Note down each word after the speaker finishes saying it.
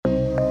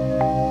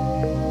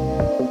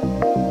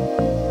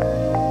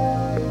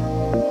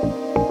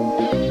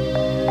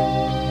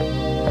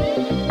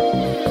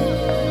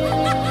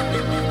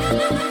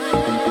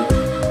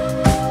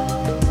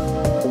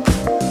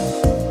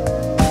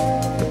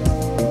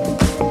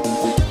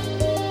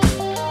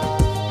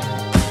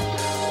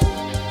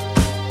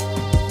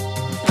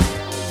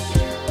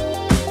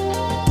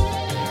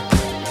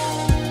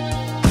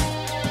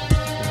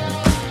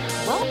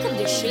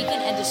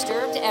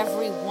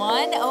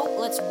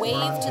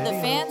to the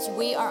fans.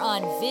 We are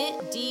on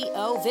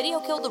video. Video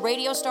killed the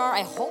radio star.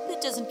 I hope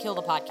it doesn't kill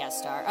the podcast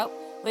star. Oh,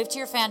 wave to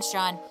your fans,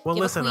 John. Well,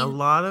 listen, a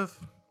lot of...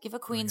 Give a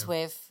Queen's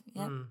wave.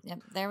 Yep,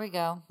 there we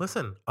go.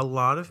 Listen, a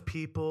lot of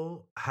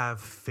people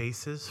have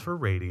faces for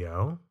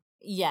radio.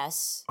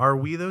 Yes. Are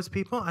we those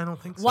people? I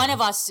don't think so. One of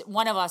us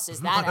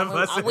is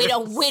that. We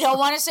don't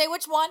want to say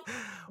which one.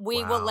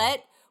 We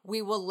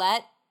will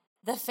let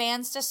the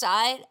fans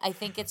decide. I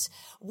think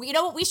you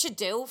know what we should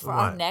do for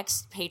our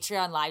next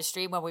Patreon live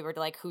stream when we were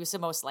like, who's the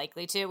most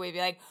likely to? We'd be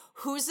like,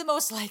 who's the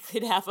most likely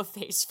to have a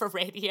face for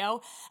radio?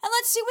 And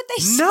let's see what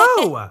they say.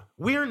 No,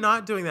 we are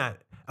not doing that.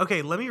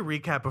 Okay, let me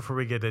recap before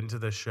we get into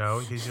the show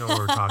in case you know what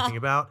we're talking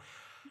about.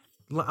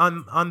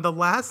 On the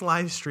last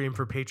live stream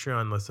for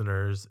Patreon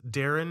listeners,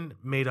 Darren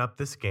made up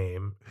this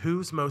game,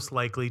 who's most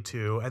likely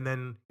to, and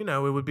then, you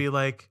know, it would be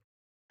like,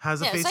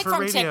 has a face like for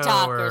from radio.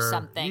 TikTok or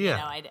something.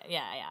 Yeah. You know,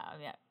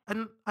 yeah.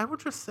 And I would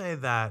just say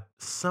that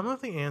some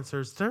of the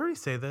answers, did I already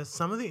say this?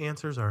 Some of the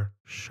answers are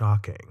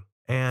shocking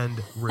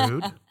and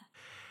rude.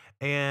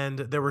 And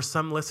there were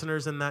some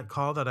listeners in that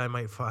call that I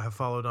might have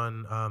followed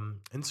on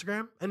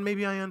Instagram. And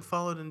maybe I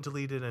unfollowed and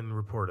deleted and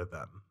reported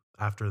them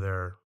after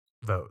their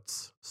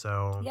votes.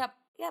 So, Yep.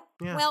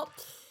 Yeah. Well,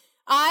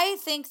 I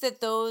think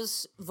that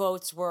those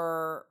votes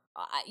were,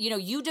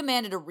 you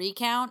demanded a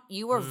recount.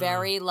 You were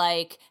very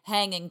like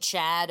hanging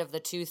Chad of the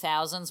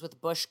 2000s with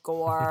Bush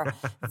Gore,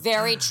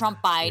 very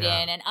Trump Biden.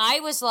 Yeah. And I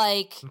was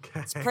like,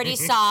 it's pretty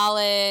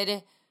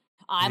solid.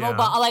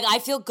 I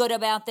feel good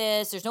about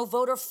this. There's no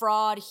voter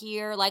fraud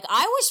here. Like,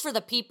 I was for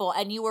the people,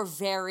 and you were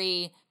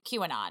very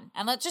QAnon.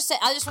 And I just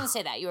want to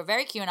say that. You were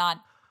very QAnon.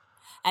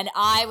 And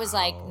I was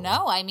like,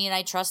 no,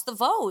 I trust the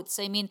votes.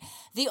 I mean,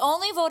 the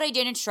only vote I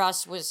didn't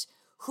trust was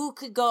who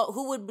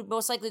would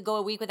most likely go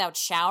a week without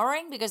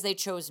showering because they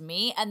chose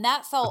me. And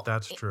that felt... But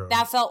that's true.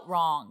 That felt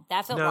wrong.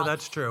 No,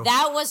 that's true.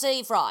 That was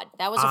a fraud.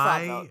 That was a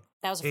fraud vote.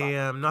 That was a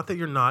fraud. Not that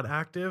you're not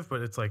active,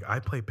 but it's like I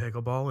play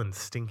pickleball in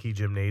stinky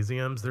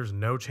gymnasiums. There's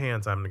no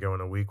chance I'm going to go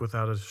in a week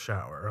without a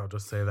shower. I'll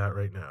just say that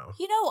right now.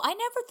 You know, I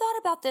never thought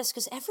about this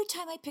because every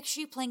time I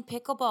picture you playing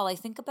pickleball, I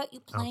think about you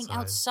playing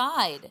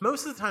outside.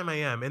 Most of the time I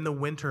am. In the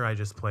winter, I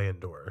just play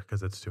indoor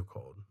because it's too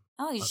cold.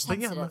 Oh, you're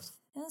sensitive.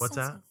 What's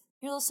that?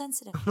 You're a little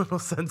sensitive. A little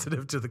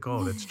sensitive to the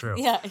cold. It's true.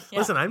 Yeah.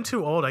 Listen, I'm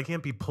too old. I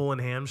can't be pulling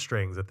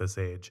hamstrings at this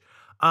age.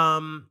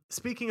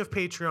 Speaking of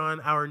Patreon,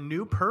 our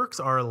new perks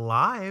are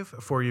live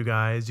for you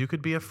guys. You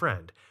could be a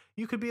friend.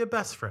 You could be a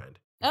best friend.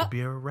 You could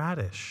be a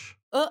radish.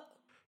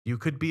 You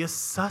could be a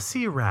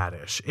sussy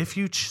radish if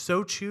you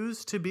so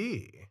choose to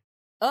be.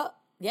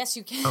 Yes,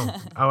 you can.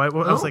 I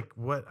was like,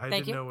 what? I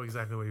didn't know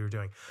exactly what you were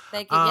doing.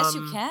 Thank you. Yes,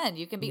 you can.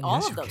 You can be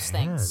all of those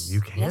things. You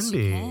can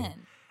be. You can.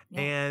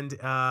 Yeah. And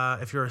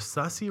if you're a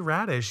sussy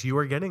radish, you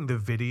are getting the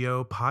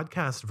video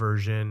podcast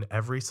version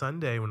every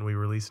Sunday when we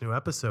release new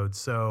episodes.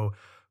 So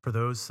for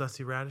those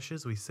sussy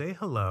radishes, we say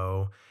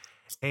hello.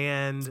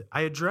 And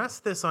I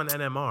addressed this on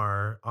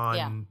NMR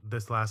on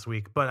this last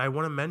week, but I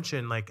want to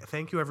mention,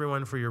 thank you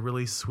everyone for your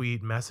really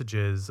sweet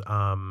messages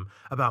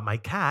about my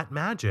cat,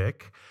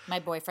 Magic.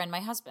 My boyfriend, my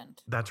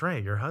husband. That's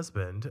right, your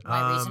husband.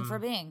 My reason for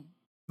being.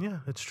 Yeah,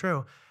 it's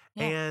true.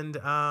 Yeah. And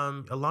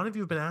a lot of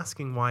you have been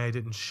asking why I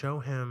didn't show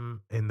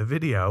him in the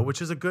video, which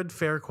is a good,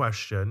 fair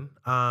question.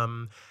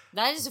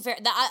 That is a fair.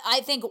 I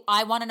think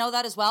I want to know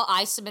that as well.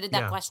 I submitted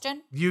that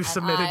question. You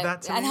submitted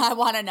that to me? And I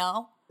want to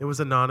know. It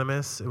was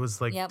anonymous. It was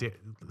like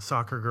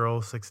Soccer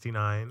Girl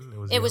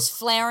 69. It was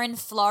Flaren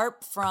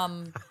Flarp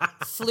from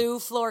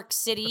Flork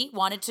City.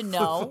 Wanted to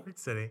know. Flork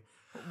City.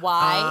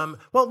 Why?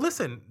 Well,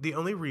 listen, the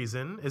only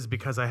reason is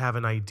because I have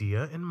an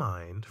idea in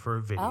mind for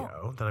a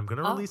video that I'm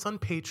going to release on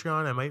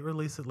Patreon. I might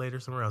release it later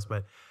somewhere else,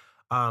 but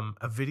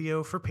a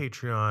video for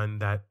Patreon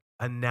that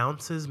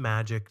announces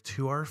Magic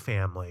to our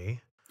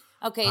family.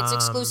 Okay, it's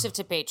exclusive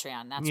to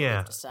Patreon. That's what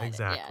we've decided.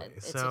 Exactly. Yeah,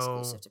 it's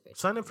exclusive to Patreon.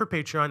 Sign up for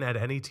Patreon at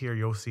any tier.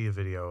 You'll see a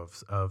video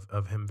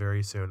of him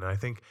very soon. And I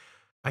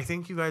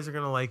think you guys are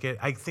going to like it.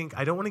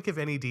 I don't want to give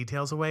any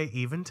details away,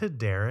 even to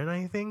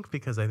Darren,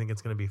 because I think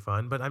it's going to be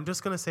fun. But I'm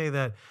just going to say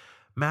that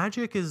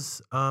Magic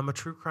is a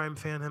true crime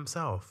fan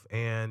himself,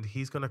 and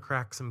he's going to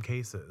crack some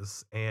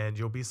cases. And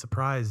you'll be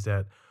surprised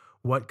at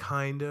what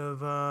kind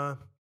of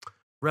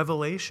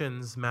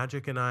revelations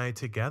Magic and I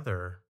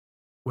together,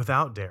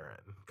 without Darren,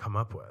 come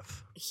up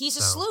with. He's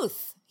a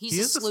sleuth. He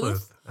is a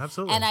sleuth.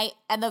 Absolutely.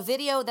 And the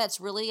video that's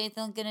really, I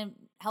think, going to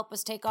help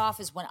us take off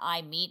is when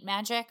I meet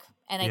Magic.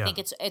 And I think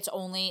it's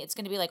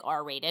going to be like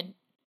R-rated.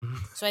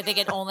 So I think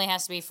it only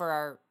has to be for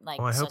our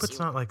Well, I hope it's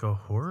not like a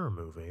horror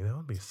movie. That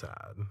would be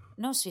sad.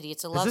 No, sweetie,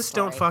 it's a love story. Is this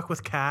Don't Fuck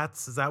with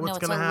Cats? Is that what's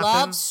going to happen? No, it's a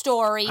love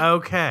story.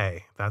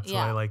 Okay. That's what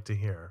I like to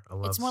hear. A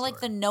love It's more story.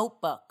 like The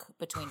Notebook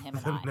between him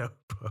and I. The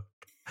Notebook.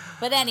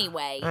 But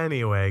anyway,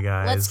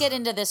 guys. Let's get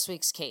into this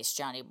week's case,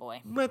 Johnny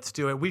boy. Let's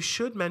do it. We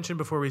should mention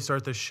before we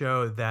start the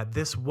show that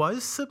this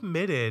was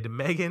submitted.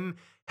 Megan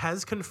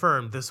has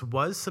confirmed this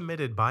was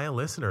submitted by a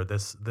listener,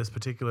 this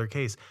particular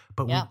case,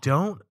 but we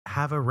don't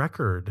have a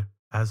record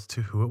as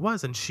to who it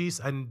was.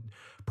 And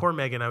poor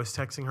Megan, I was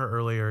texting her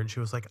earlier and she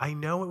was like, I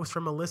know it was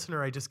from a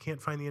listener. I just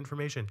can't find the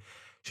information.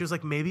 she was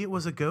like, maybe it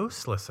was a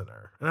ghost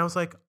listener. And I was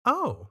like,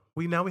 oh,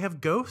 we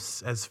have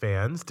ghosts as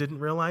fans. Didn't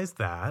realize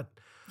that.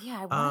 Yeah,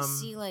 I want to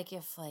see like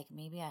if like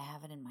maybe I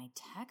have it in my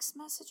text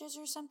messages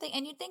or something.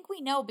 And you'd think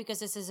we know because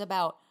this is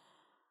about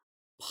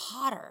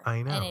Potter.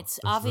 I know. And it's This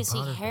is a obviously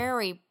Potter thing.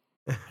 Harry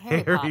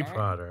Harry Potter.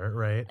 Potter,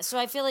 right? So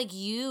I feel like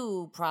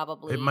you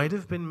probably. It might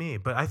have been me,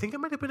 but I think it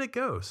might have been a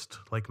ghost,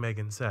 like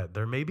Megan said.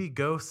 There may be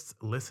ghosts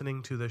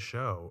listening to the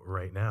show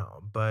right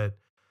now, but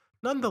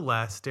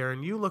nonetheless,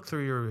 Darren, you look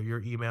through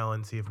your email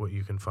and see if what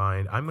you can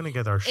find. I'm going to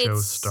get our show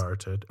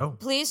started. Oh,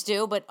 please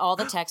do. But all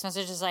the text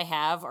messages I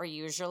have are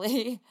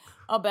usually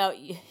about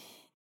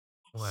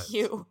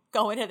you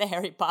going to the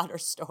Harry Potter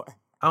store.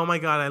 Oh my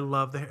God, I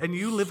love and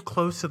you live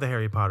close to the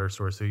Harry Potter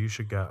store, so you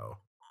should go.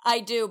 I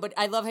do, but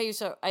I love how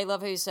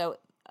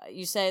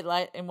you say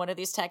like in one of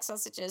these text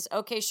messages,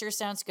 okay, sure,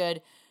 sounds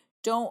good.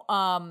 Don't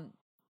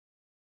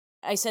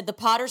I said the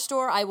Potter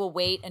store, I will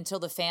wait until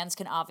the fans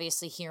can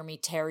obviously hear me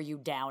tear you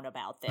down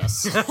about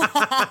this.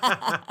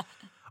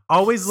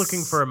 Always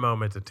looking for a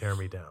moment to tear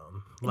me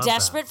down. Love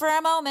Desperate for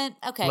a moment.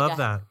 Okay. Love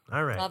that.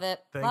 All right. Love it.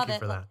 Thank you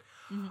for that.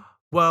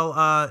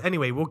 Well,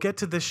 anyway, we'll get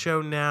to this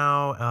show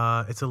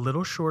now. It's a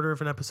little shorter of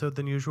an episode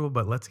than usual,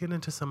 but let's get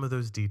into some of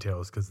those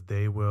details because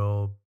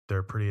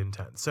they're pretty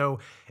intense. So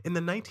in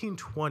the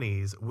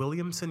 1920s,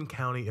 Williamson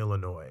County,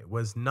 Illinois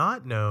was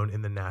not known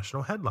in the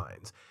national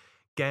headlines.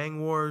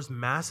 Gang wars,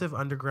 massive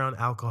underground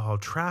alcohol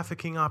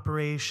trafficking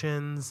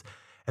operations,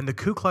 and the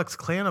Ku Klux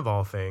Klan, of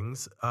all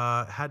things,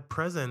 had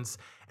presence,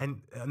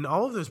 and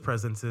all of those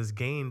presences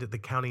gained the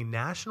county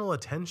national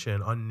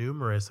attention on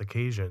numerous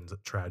occasions,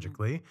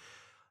 tragically.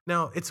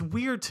 Now, it's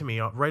weird to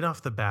me right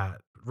off the bat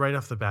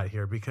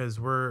here, because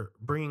we're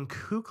bringing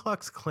Ku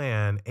Klux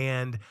Klan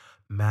and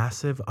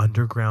massive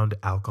underground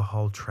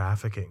alcohol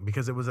trafficking,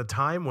 because it was a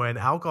time when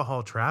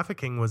alcohol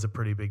trafficking was a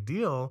pretty big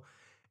deal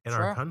in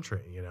our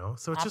country,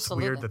 So it's just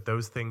weird that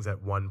those things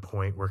at one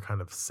point were kind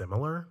of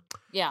similar.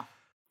 Yeah.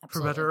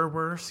 Absolutely. For better or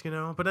worse,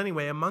 But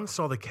anyway, amongst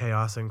all the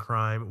chaos and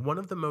crime, one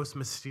of the most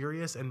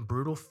mysterious and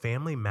brutal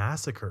family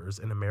massacres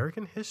in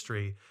American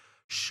history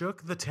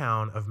shook the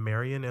town of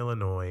Marion,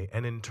 Illinois,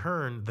 and in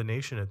turn, the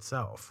nation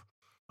itself.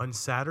 On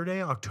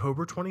Saturday,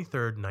 October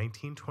 23rd,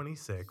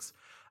 1926,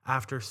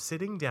 after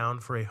sitting down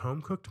for a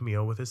home-cooked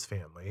meal with his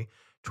family,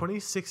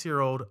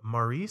 26-year-old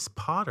Maurice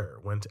Potter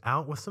went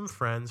out with some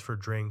friends for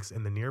drinks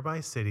in the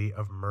nearby city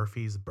of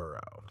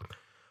Murfreesboro.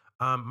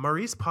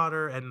 Maurice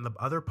Potter and the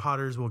other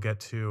Potters we'll get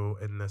to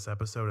in this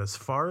episode, as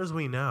far as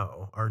we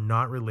know, are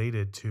not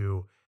related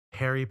to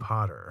Harry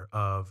Potter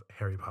of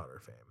Harry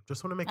Potter fame.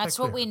 Just want to make that clear. That's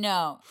what we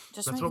know.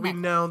 That's what we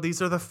know.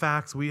 These are the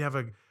facts. We have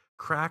a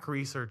crack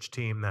research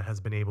team that has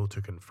been able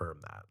to confirm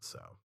that. So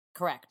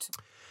correct.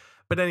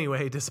 But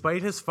anyway,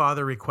 despite his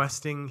father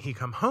requesting he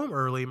come home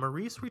early,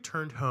 Maurice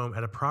returned home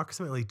at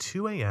approximately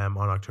 2 a.m.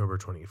 on October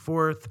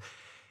 24th.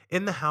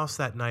 In the house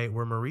that night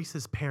were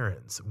Maurice's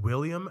parents,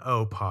 William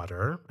O.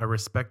 Potter, a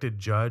respected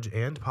judge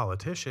and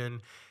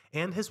politician,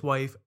 and his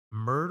wife,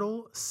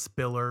 Myrtle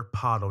Spiller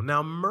Pottle.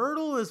 Now,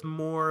 Myrtle is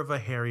more of a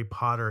Harry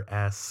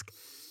Potter-esque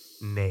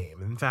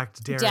name. In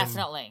fact, Darren,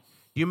 definitely.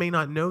 You may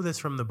not know this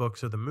from the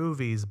books or the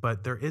movies,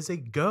 but there is a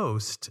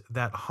ghost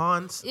that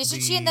haunts. Isn't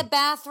she in the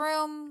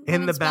bathroom?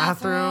 In the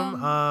bathroom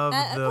of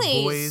the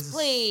boys.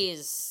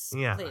 Please.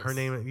 Yeah, please. Her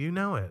name, you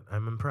know it.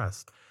 I'm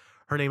impressed.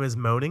 Her name is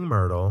Moaning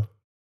Myrtle.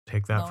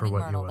 Take that for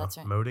what Myrtle, you will. that's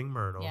right. Moaning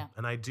Myrtle. Yeah.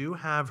 And I do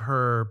have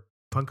her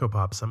Funko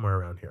Pop somewhere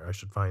around here. I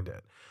should find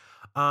it.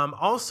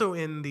 Also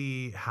in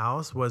the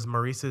house was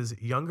Maurice's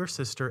younger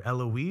sister,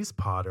 Eloise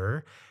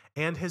Potter,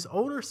 and his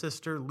older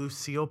sister,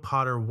 Lucille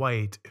Potter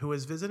White, who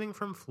was visiting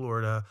from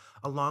Florida,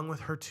 along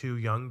with her two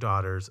young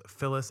daughters,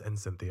 Phyllis and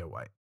Cynthia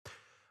White.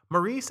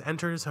 Maurice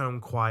entered his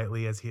home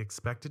quietly as he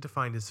expected to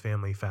find his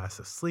family fast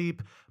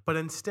asleep, but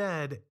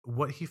instead,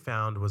 what he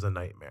found was a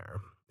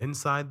nightmare.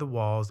 Inside, the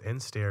walls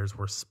and stairs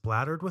were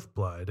splattered with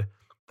blood,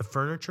 the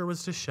furniture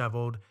was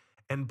disheveled,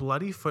 and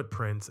bloody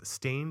footprints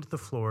stained the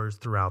floors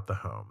throughout the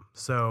home.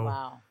 So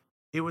wow.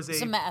 It was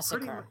a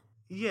massacre.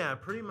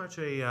 Pretty much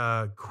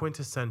a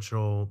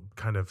quintessential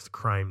kind of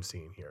crime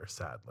scene here,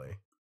 sadly.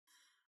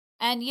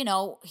 And,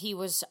 he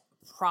was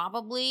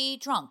probably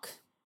drunk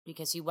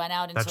because he went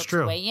out until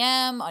 2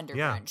 a.m.,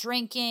 underground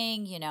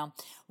drinking,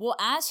 Well,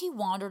 as he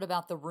wandered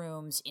about the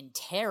rooms in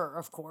terror,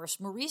 of course,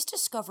 Maurice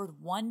discovered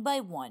one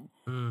by one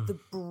the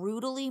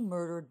brutally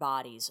murdered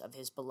bodies of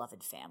his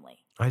beloved family.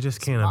 I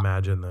just can't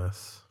imagine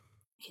this.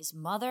 His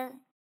mother,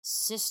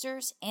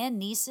 sisters, and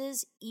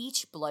nieces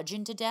each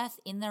bludgeoned to death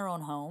in their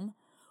own home.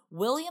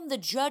 William the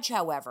judge,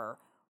 however,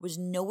 was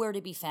nowhere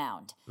to be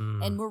found,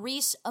 and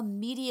Maurice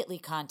immediately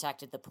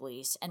contacted the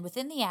police, and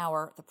within the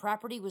hour, the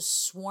property was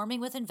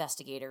swarming with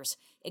investigators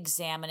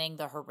examining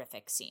the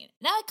horrific scene.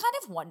 Now, I kind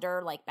of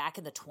wonder, like, back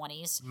in the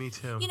 20s. Me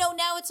too.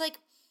 Now it's like,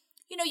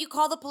 you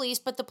call the police,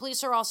 but the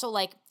police are also,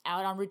 like,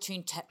 out on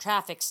routine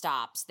traffic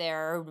stops.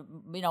 They're,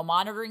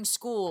 monitoring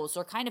schools.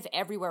 They're kind of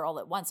everywhere all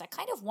at once. I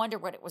kind of wonder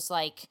what it was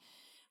like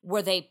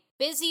were they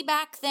busy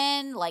back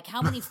then? Like,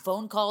 how many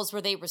phone calls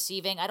were they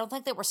receiving? I don't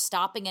think they were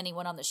stopping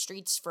anyone on the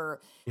streets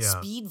for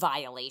speed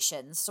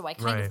violations. So I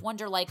kind of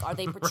wonder, like, are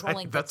they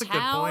patrolling the That's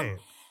town? a good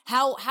point.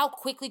 How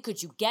quickly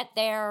could you get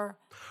there?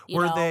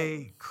 Were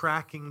they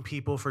cracking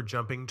people for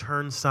jumping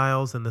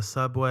turnstiles in the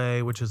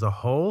subway, which is a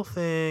whole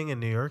thing in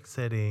New York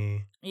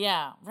City?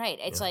 Yeah, right.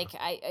 It's like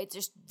I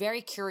just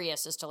very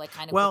curious as to like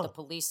kind of what the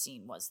police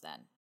scene was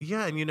then.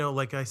 Yeah, and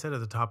like I said at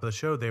the top of the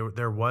show,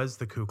 there was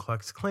the Ku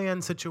Klux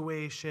Klan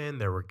situation.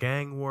 There were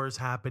gang wars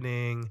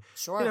happening.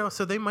 Sure.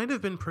 So they might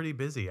have been pretty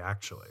busy,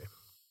 actually.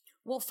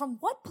 Well, from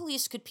what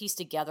police could piece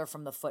together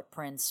from the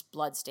footprints,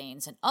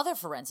 bloodstains, and other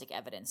forensic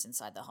evidence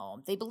inside the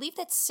home, they believe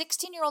that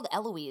 16-year-old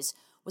Eloise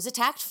was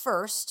attacked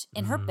first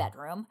in her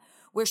bedroom,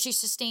 where she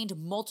sustained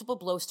multiple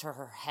blows to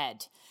her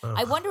head. Ugh.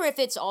 I wonder if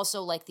it's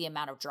also like the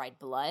amount of dried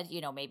blood.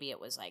 Maybe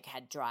it was like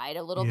had dried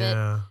a little bit.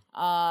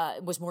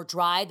 It was more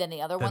dry than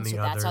the other one. So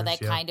that's how they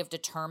kind of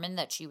determined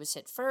that she was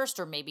hit first,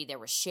 or maybe there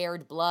was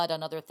shared blood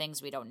on other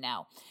things. We don't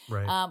know.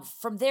 Right.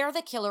 From there,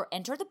 the killer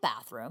entered the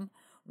bathroom,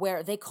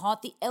 where they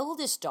caught the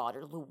eldest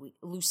daughter,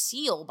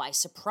 Lucille, by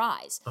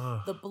surprise.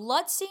 Ugh. The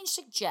bloodstain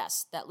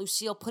suggests that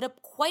Lucille put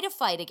up quite a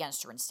fight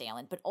against her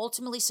assailant, but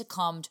ultimately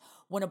succumbed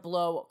when a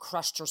blow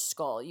crushed her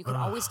skull. You can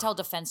always tell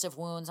defensive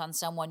wounds on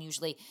someone.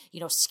 Usually,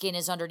 skin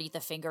is underneath the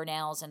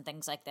fingernails and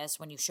things like this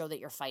when you show that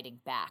you're fighting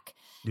back.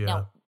 Yeah.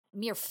 Now,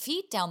 mere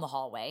feet down the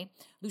hallway,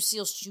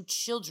 Lucille's two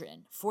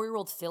children,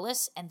 4-year-old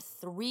Phyllis and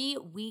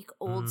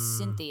 3-week-old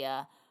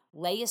Cynthia,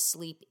 lay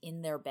asleep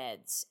in their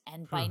beds.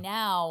 And by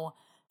now,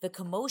 the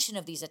commotion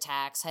of these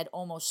attacks had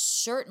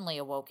almost certainly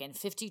awoken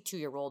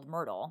 52-year-old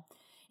Myrtle.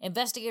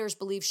 Investigators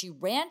believe she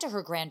ran to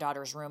her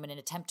granddaughter's room in an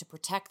attempt to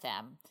protect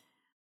them.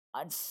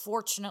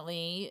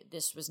 Unfortunately,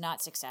 this was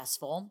not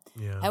successful.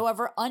 Yeah.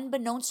 However,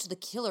 unbeknownst to the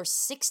killer,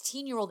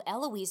 16-year-old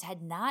Eloise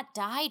had not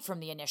died from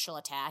the initial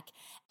attack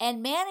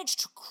and managed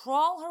to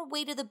crawl her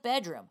way to the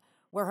bedroom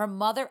where her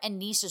mother and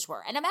nieces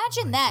were. And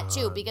imagine that,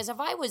 too, because if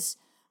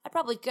I'd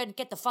probably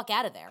get the fuck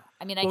out of there.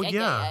 I mean, I don't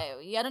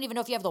even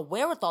know if you have the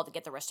wherewithal to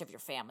get the rest of your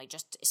family.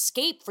 Just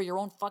escape for your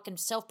own fucking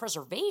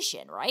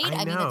self-preservation, right?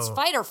 I mean, it's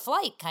fight or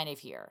flight kind of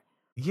here.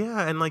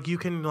 Yeah, and like you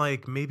can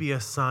like maybe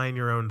assign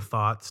your own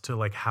thoughts to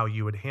like how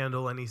you would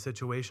handle any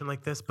situation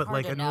like this, but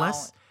Hard like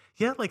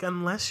to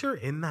unless you're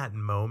in that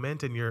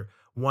moment and you're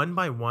one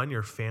by one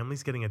your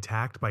family's getting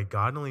attacked by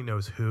God only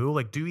knows who,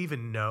 like do you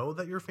even know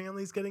that your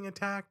family's getting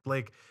attacked?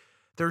 Like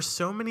there's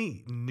so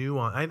many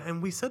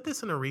and we said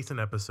this in a recent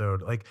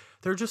episode, like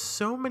there are just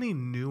so many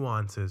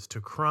nuances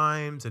to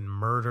crimes and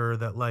murder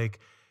that like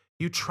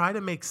you try to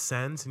make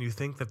sense and you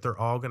think that they're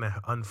all going to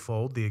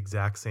unfold the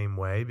exact same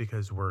way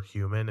because we're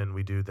human and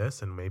we do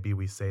this and maybe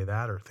we say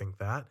that or think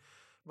that.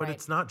 But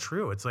it's not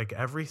true. It's like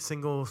every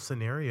single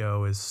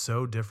scenario is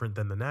so different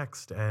than the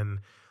next.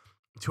 And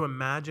to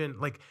imagine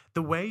like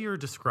the way we're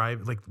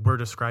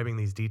describing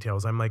these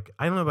details, I'm like,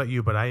 I don't know about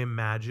you, but I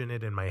imagine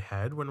it in my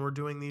head when we're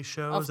doing these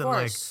shows. Of course.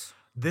 And like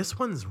this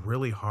one's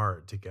really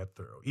hard to get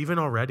through. Even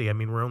already, I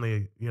mean, we're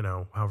only,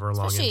 however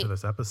long into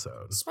this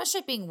episode.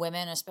 Especially being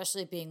women,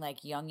 especially being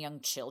like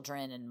young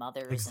children and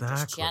mothers and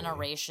just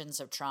generations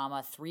of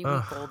trauma,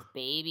 3-week-old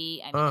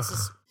baby. I mean, this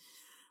is...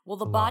 Well,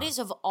 the bodies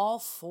of all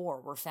 4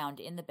 were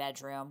found in the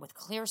bedroom with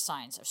clear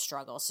signs of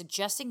struggle,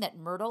 suggesting that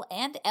Myrtle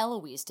and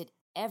Eloise did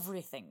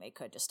everything they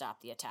could to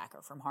stop the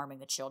attacker from harming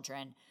the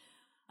children,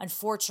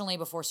 unfortunately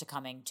before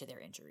succumbing to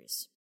their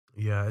injuries.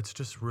 Yeah, it's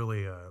just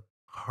really a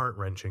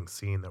heart-wrenching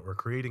scene that we're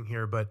creating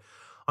here. But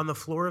on the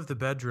floor of the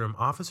bedroom,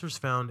 officers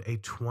found a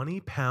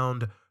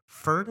 20-pound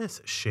furnace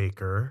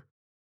shaker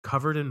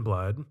covered in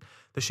blood.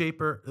 The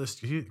shaker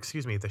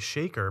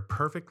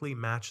perfectly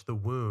matched the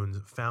wounds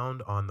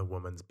found on the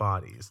woman's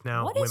bodies.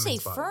 Now, what is a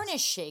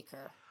furnace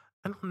shaker?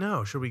 I don't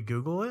know. Should we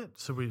Google it?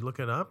 Should we look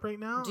it up right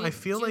now? I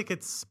feel like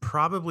it's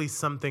probably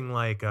something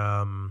like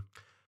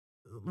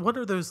what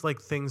are those like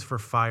things for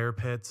fire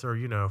pits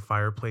or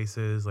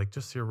fireplaces, like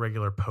just your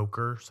regular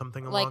poker,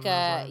 something along those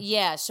lines?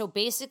 Yeah, so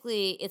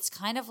basically it's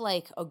kind of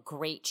like a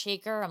grate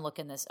shaker. I'm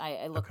looking this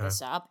I looked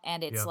this up,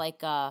 and it's like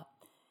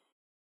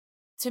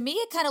to me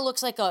it kind of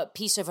looks like a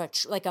piece of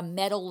like a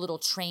metal little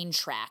train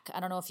track. I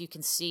don't know if you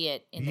can see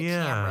it in the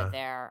camera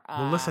there.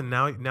 Well, listen,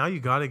 now you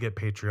got to get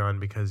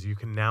Patreon because you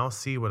can now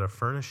see what a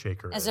furnace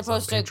shaker is. As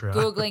opposed to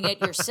Googling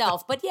it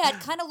yourself. But yeah, it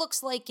kind of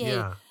looks like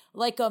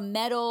a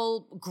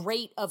metal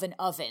grate of an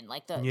oven,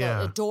 like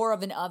the door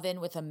of an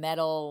oven with a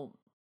metal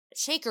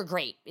shaker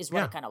grate is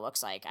what it kind of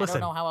looks like. Listen, I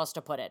don't know how else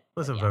to put it.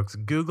 Listen, folks,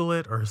 Google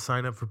it or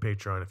sign up for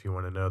Patreon if you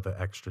want to know the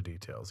extra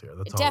details here.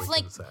 That's all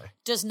we can say.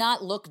 Does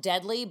not look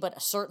deadly,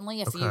 but certainly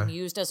if you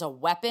used as a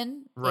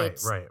weapon,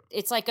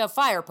 it's like a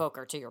fire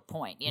poker to your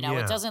point.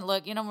 It doesn't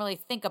look, you don't really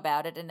think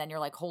about it, and then you're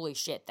like, holy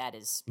shit, that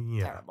is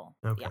terrible.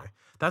 Okay.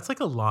 That's like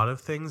a lot of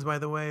things, by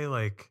the way.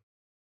 Like,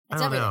 I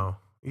don't know.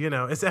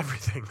 It's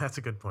everything. That's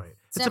a good point.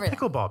 It's a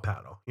pickleball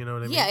paddle. You know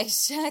what I mean? Yeah,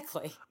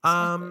 exactly.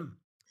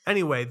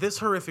 Anyway, this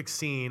horrific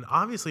scene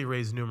obviously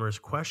raised numerous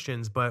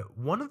questions, but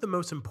one of the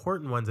most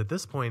important ones at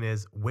this point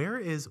is, where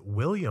is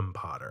William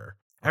Potter?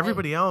 Right.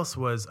 Everybody else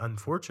was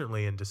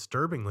unfortunately and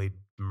disturbingly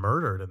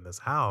murdered in this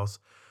house.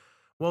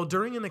 Well,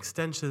 during an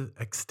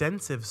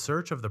extensive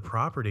search of the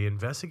property,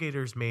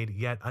 investigators made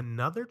yet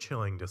another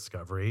chilling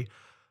discovery: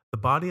 the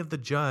body of the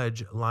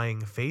judge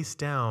lying face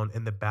down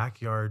in the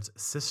backyard's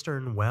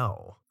cistern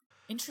well.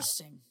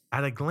 Interesting.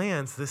 At a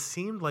glance, this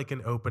seemed like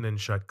an open and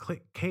shut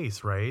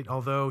case, right?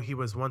 Although he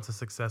was once a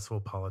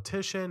successful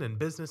politician and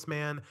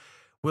businessman,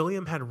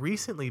 William had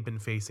recently been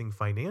facing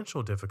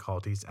financial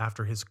difficulties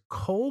after his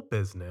coal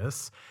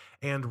business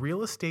and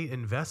real estate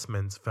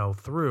investments fell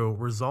through,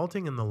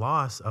 resulting in the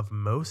loss of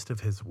most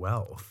of his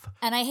wealth.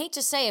 And I hate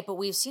to say it, but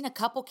we've seen a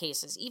couple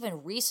cases,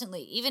 even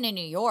recently, even in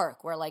New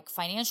York, where like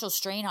financial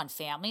strain on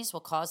families will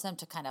cause them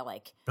to kind of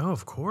like Oh,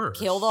 of course.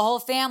 kill the whole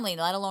family,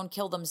 let alone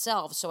kill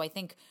themselves. So I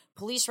think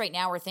police right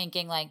now are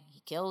thinking like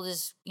he killed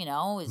his,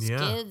 his Yeah.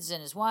 kids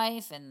and his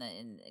wife and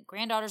the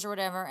granddaughters or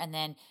whatever, and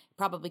then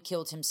probably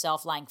killed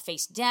himself lying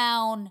face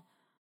down.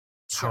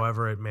 Sure.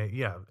 However it may,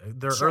 yeah,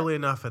 they're Sure. early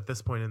enough at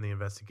this point in the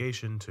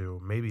investigation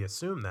to maybe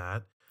assume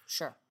that.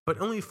 Sure.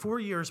 But only 4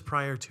 years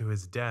prior to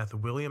his death,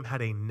 William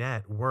had a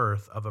net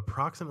worth of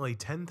approximately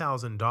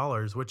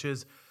 $10,000, which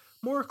is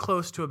more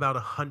close to about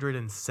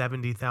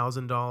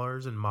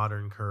 $170,000 in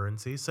modern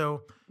currency.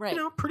 So, Right.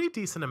 Pretty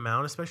decent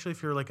amount, especially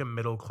if you're like a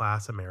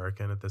middle-class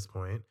American at this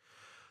point.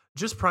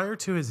 Just prior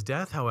to his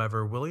death,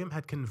 however, William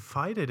had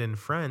confided in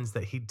friends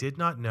that he did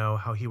not know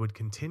how he would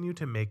continue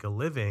to make a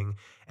living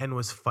and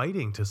was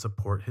fighting to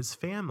support his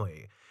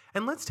family.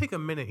 And let's take a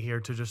minute here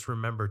to just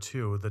remember,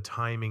 too, the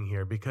timing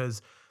here,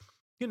 because,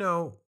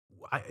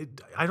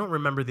 I don't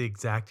remember the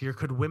exact year.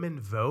 Could women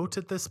vote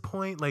at this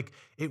point? Like,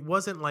 it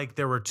wasn't like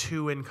there were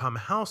two-income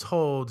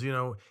households,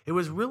 It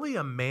was really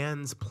a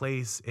man's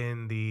place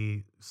in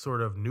the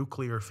sort of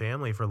nuclear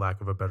family, for lack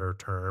of a better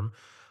term.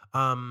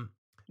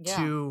 Yeah.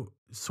 To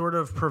sort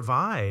of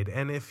provide.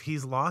 And if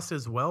he's lost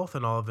his wealth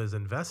and all of his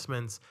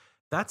investments,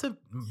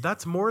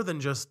 that's more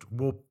than just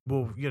we'll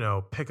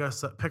pick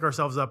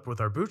ourselves up with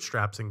our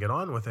bootstraps and get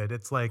on with it.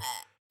 It's like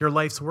your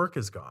life's work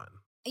is gone.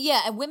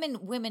 Yeah, and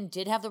women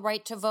did have the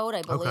right to vote.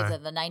 I believe Okay.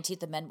 that the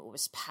 19th Amendment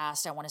was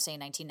passed, I want to say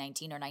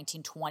 1919 or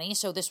 1920.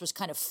 So this was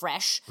kind of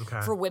fresh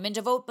Okay. for women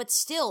to vote. But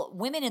still,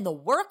 women in the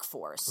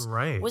workforce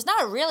Right. was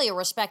not really a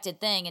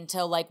respected thing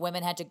until like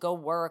women had to go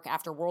work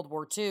after World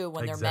War II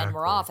when their men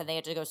were Exactly. off and they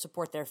had to go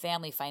support their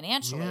family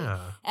financially.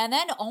 Yeah. And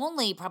then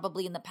only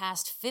probably in the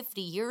past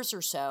 50 years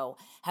or so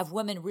have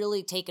women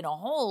really taken a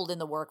hold in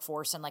the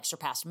workforce and like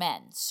surpassed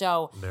men.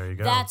 So There you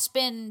go. that's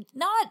been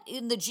not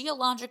in the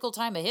geological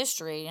time of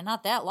history and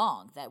not that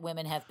long that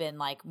women have been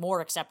like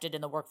more accepted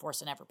in the workforce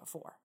than ever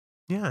before.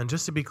 Yeah, and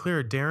just to be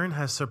clear, Darren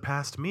has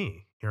surpassed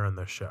me here on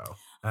this show.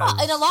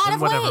 In a lot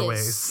of whatever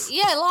ways.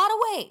 Yeah, a lot of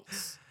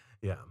ways.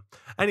 Yeah.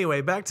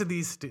 Anyway, back to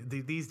these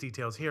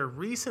details here.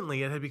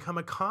 Recently, it had become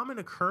a common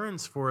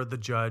occurrence for the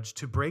judge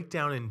to break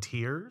down in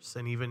tears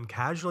and even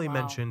casually Wow.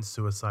 mention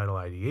suicidal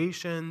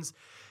ideations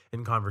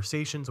in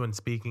conversations when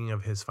speaking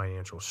of his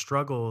financial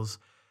struggles.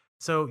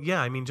 So,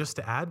 yeah, I mean, just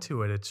to add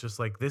to it, it's just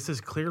like this is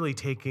clearly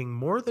taking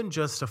more than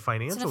just a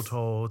financial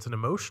toll, it's an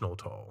emotional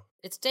toll.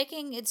 It's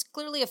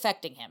clearly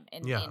affecting him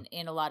Yeah.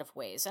 in a lot of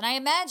ways. And I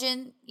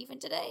imagine even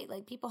today,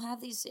 like people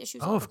have these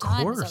issues Oh, all of the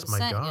time. course, As I was my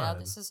saying,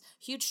 God. this is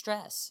huge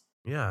stress.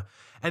 Yeah.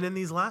 And in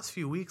these last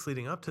few weeks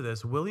leading up to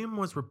this, William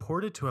was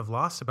reported to have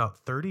lost about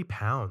 30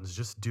 pounds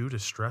just due to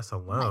stress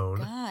alone.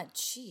 Oh my God,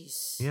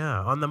 jeez. Yeah.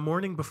 On the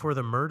morning before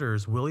the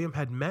murders, William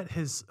had met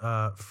his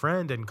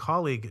friend and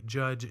colleague,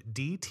 Judge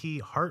D.T.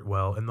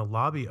 Hartwell, in the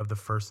lobby of the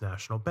First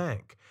National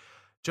Bank.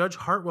 Judge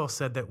Hartwell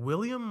said that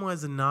William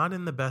was not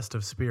in the best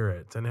of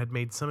spirits and had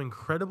made some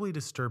incredibly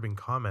disturbing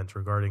comments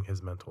regarding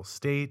his mental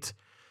state.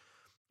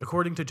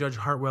 According to Judge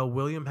Hartwell,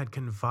 William had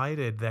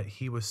confided that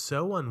he was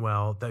so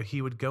unwell that he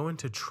would go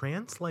into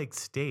trance-like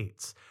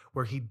states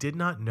where he did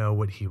not know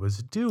what he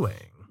was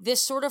doing.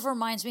 This sort of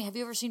reminds me, have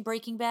you ever seen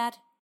Breaking Bad?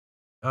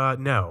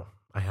 No,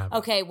 I haven't.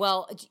 Okay,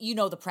 well, you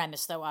know the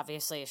premise, though,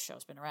 obviously. A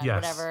show's been around,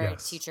 Yes, whatever.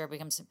 yes. A teacher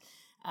becomes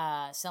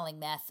selling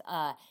meth.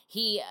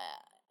 He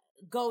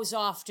goes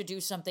off to do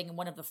something, and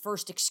one of the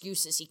first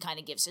excuses he kind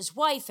of gives his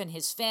wife and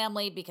his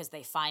family, because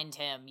they find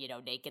him,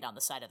 naked on the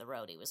side of the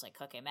road. He was like,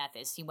 okay, meth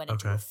is. He went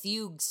into Okay. a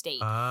fugue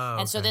state. Oh,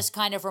 And so okay. this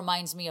kind of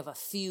reminds me of a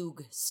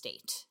fugue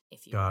state,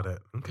 if you Got will.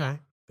 it. Okay.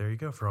 There you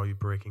go. For all you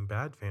Breaking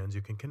Bad fans,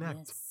 you can connect.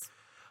 Yes.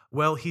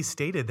 Well, he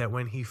stated that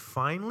when he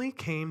finally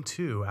came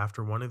to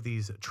after one of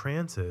these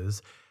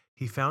trances,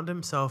 he found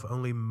himself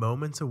only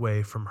moments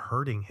away from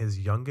hurting his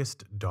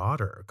youngest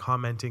daughter,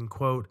 commenting,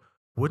 quote,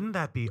 "Wouldn't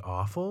that be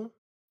awful?"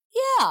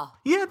 Yeah.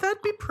 Yeah,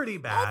 that'd be pretty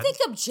bad. I think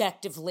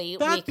objectively,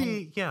 that'd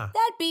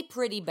be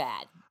pretty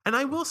bad. And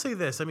I will say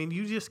this. I mean,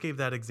 you just gave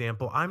that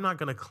example. I'm not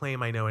going to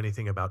claim I know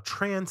anything about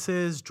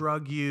trances,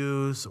 drug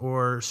use,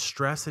 or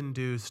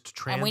stress-induced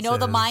trances. And we know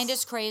the mind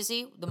is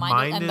crazy. The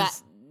mind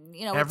is,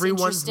 it's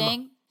everyone's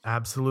interesting.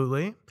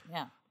 Absolutely.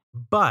 Yeah.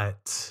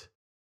 But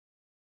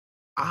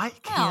I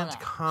can't know.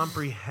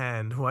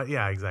 comprehend what.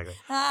 Yeah, exactly.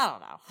 I don't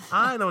know.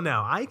 I don't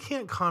know. I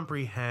can't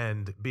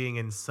comprehend being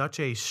in such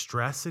a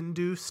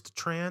stress-induced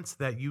trance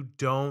that you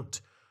don't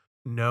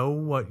know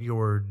what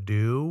you're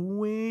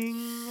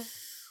doing.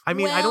 I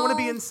mean, I don't want to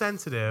be Well,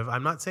 insensitive.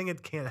 I'm not saying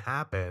it can't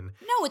happen.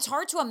 no, it's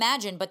hard to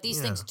imagine, but these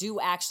Yeah. things do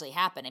actually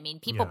happen. I mean,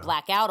 people Yeah.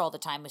 black out all the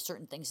time with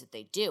certain things that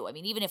they do. I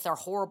mean, even if they're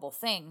horrible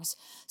things,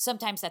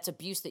 sometimes that's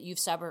abuse that you've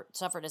suffered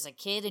as a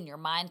kid, and your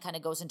mind kind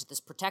of goes into this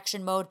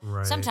protection mode.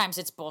 Right. Sometimes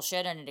it's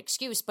bullshit and an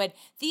excuse, but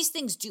these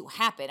things do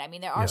happen. I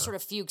mean, there are Yeah. sort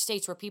of fugue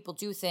states where people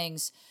do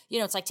things,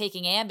 it's like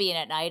taking Ambien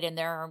at night and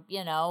they're,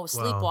 Well,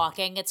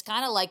 sleepwalking. It's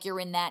kind of like you're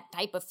in that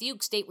type of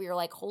fugue state where you're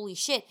like, holy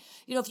shit.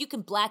 If you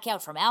can black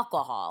out from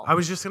alcohol. I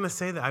was just going to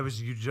say that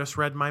you just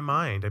read my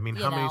mind. I mean,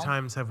 how many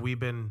times have we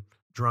been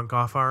drunk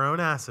off our own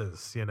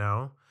asses,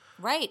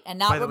 Right. And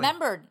By not the way-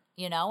 remembered,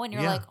 and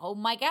you're Yeah. like, oh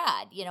my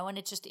God, and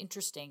it's just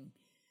interesting.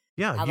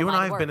 Yeah, how the you and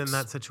I mind have been in works.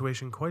 that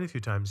situation quite a few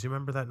times. You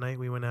remember that night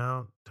we went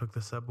out, took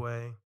the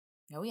subway?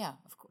 Oh yeah,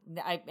 of course.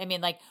 I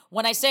mean, like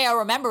when I say I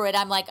remember it,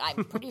 I'm like,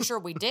 I'm pretty sure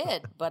we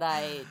did, but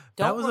I don't.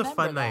 That was a remember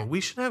fun that. night. We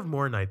should have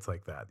more nights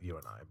like that, you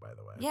and I, by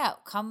the way. Yeah,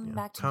 come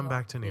back to come New back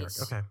York, to New York.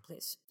 please. Okay.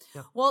 Please.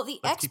 Yeah. Well, the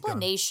Let's keep going.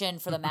 explanation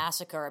for the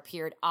massacre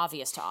appeared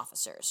obvious to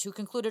officers, who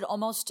concluded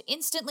almost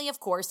instantly, of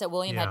course, that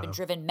William had been Yeah.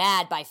 driven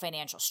mad by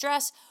financial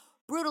stress,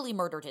 brutally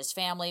murdered his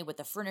family with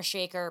the furnace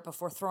shaker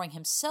before throwing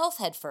himself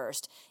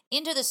headfirst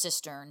into the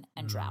cistern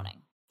and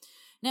drowning.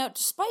 Now,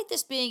 despite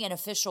this being an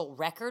official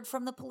record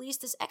from the police,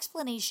 this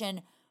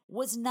explanation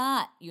was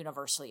not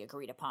universally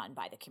agreed upon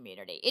by the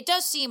community. It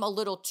does seem a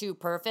little too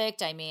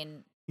perfect. I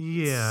mean,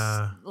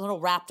 Yeah. it's a little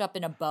wrapped up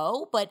in a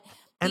bow, but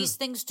And- these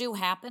things do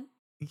happen.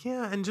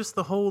 Yeah, and just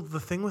the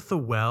thing with the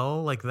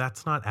well, like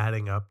that's not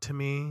adding up to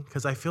me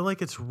because I feel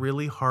like it's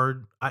really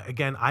hard.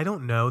 I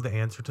don't know the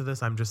answer to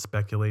this. I'm just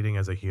speculating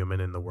as a human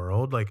in the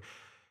world. Like,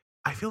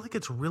 I feel like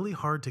it's really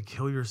hard to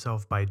kill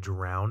yourself by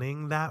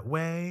drowning that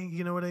way.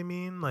 You know what I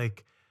mean?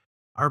 Like,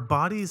 our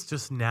bodies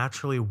just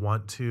naturally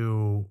want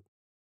to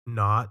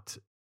not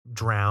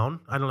drown.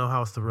 I don't know how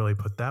else to really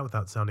put that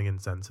without sounding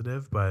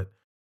insensitive, but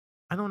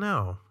I don't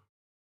know.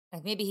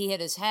 Like maybe he hit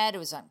his head, it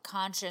was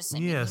unconscious. I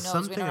mean, Yeah, who knows? We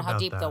something don't know how about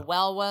deep the that.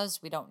 well was.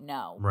 We don't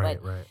know.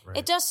 Right, but right.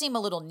 it does seem a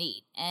little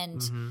neat.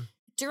 And Mhm.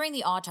 during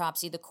the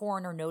autopsy, the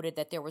coroner noted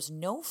that there was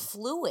no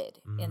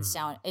fluid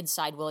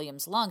inside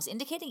William's lungs,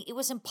 indicating it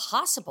was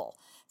impossible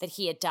that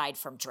he had died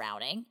from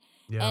drowning.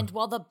 Yeah. And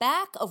while the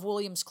back of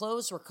William's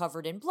clothes were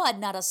covered in blood,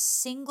 not a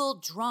single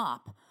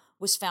drop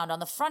was found on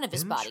the front of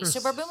his body.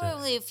 So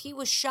presumably if he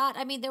was shot,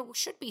 I mean, there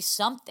should be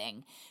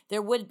something.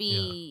 There would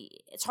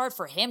be, It's hard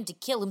for him to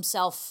kill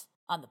himself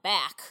on the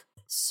back.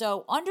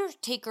 So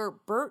Undertaker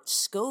Bert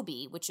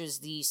Scobie, which is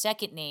the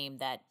second name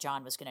that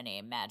John was going to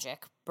name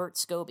Magic, Bert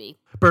Scobie.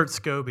 Bert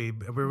Scobie.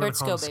 We were going Bert to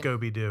call him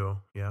Scobie. Scooby-Doo.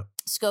 Yeah.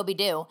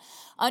 Scooby-Doo.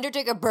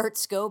 Undertaker Bert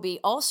Scobie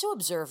also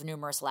observed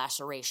numerous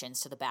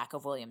lacerations to the back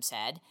of William's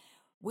head,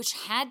 which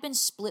had been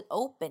split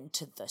open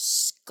to the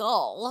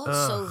skull.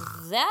 So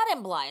that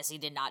implies he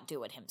did not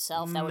do it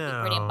himself. That would be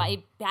pretty. No.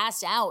 He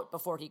passed out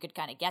before he could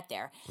kind of get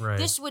there. Right.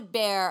 This would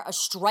bear a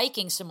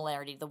striking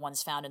similarity to the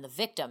ones found in the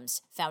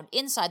victims found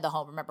inside the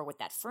home. Remember, with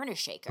that furnace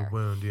shaker. The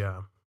wound,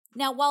 yeah.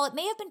 Now, while it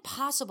may have been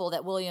possible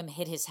that William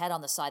hit his head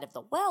on the side of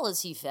the well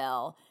as he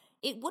fell,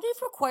 it would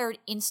have required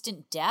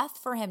instant death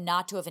for him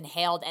not to have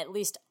inhaled at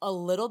least a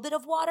little bit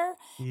of water.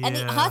 And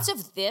the Yeah. odds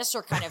of this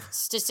are kind of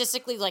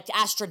statistically like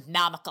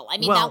astronomical. I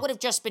mean, Well- that would have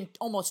just been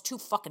almost too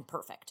fucking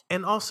perfect.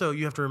 And also,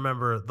 you have to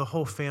remember the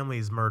whole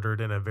family's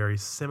murdered in a very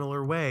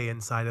similar way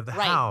inside of the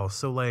Right. house.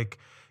 So, like,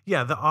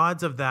 yeah, the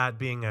odds of that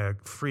being a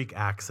freak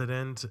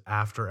accident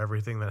after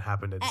everything that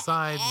happened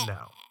inside,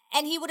 no.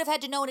 And he would have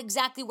had to know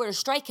exactly where to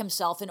strike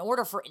himself in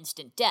order for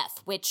instant death,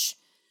 which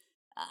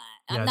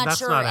Yeah, I'm not that's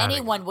sure not adding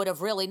anyone would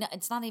have really.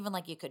 It's not even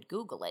like you could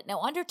Google it. Now,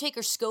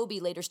 Undertaker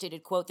Scobie later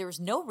stated, quote, "There is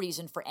no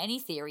reason for any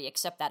theory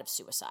except that of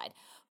suicide,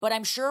 but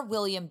I'm sure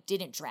William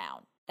didn't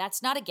drown.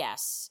 That's not a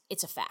guess.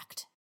 It's a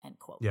fact," end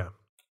quote. Yeah,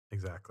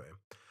 exactly.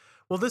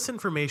 Well, this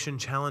information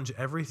challenged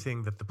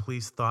everything that the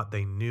police thought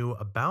they knew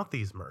about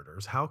these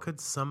murders. How could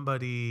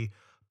somebody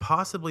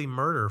possibly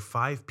murder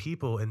 5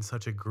 people in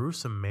such a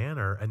gruesome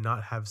manner and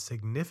not have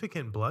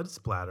significant blood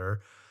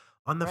splatter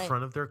on the Right.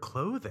 front of their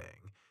clothing?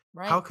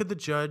 Right. How could the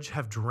judge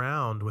have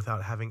drowned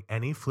without having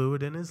any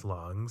fluid in his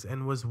lungs?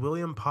 And was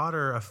William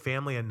Potter a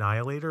family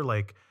annihilator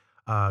like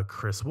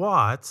Chris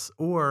Watts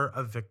or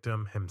a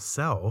victim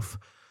himself?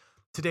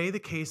 Today, the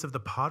case of the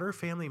Potter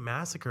family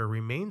massacre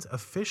remains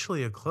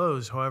officially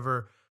closed.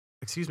 However,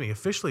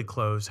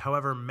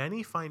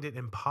 many find it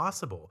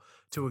impossible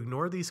to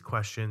ignore these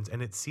questions,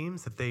 and it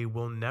seems that they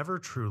will never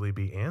truly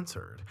be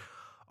answered.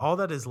 All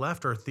that is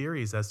left are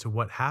theories as to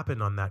what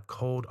happened on that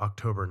cold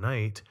October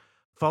night.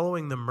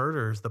 Following the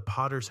murders, the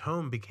Potter's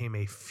home became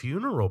a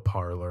funeral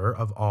parlor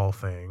of all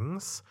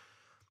things.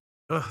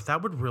 Ugh,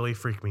 that would really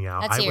freak me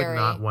out. That's I would eerie.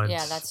 not want.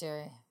 Yeah, that's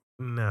eerie.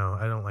 No,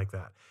 I don't like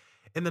that.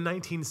 In the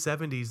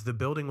 1970s, the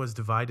building was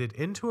divided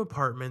into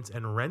apartments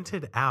and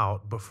rented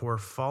out before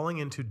falling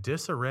into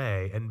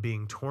disarray and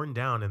being torn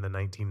down in the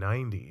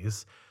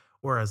 1990s,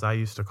 or as I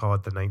used to call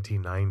it, the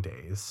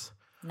 1990s.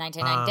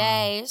 99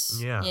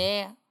 days. yeah.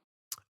 Yeah.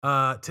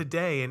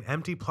 Today, an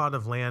empty plot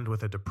of land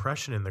with a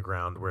depression in the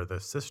ground where the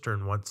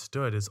cistern once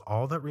stood is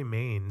all that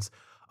remains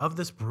of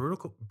this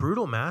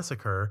brutal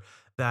massacre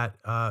that,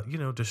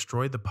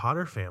 destroyed the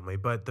Potter family.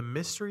 But the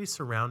mystery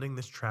surrounding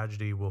this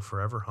tragedy will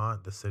forever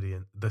haunt the city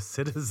and the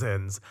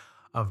citizens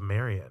of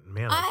Marion.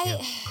 Man, I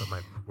can't I put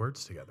my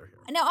words together here.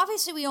 Now,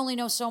 obviously, we only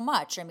know so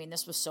much. I mean,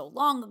 this was so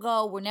long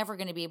ago. We're never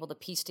going to be able to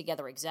piece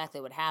together exactly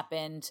what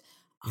happened.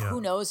 Yeah.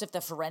 Who knows if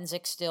the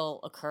forensic still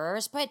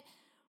occurs? But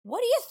what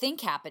do you think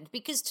happened?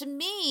 Because to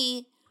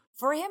me,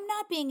 for him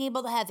not being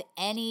able to have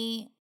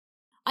any,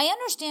 I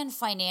understand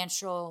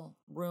financial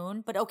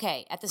ruin, but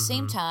okay, at the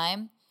same Mm-hmm.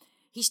 time,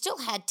 he still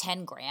had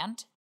 10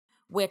 grand,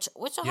 which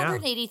was Yeah.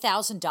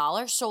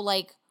 $180,000. So,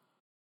 like,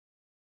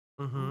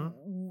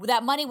 Mm-hmm.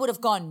 that money would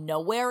have gone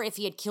nowhere if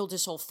he had killed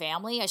his whole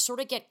family. I sort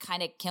of get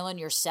kind of killing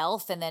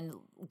yourself and then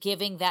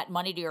giving that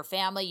money to your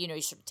family. You know,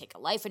 you sort of take a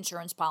life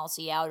insurance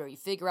policy out, or you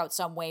figure out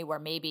some way where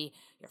maybe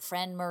your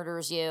friend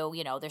murders you.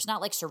 You know, there's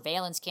not like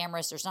surveillance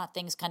cameras. There's not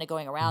things kind of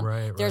going around.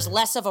 Right, There's right.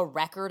 less of a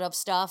record of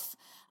stuff.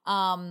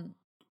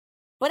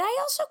 But I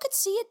also could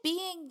see it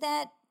being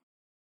that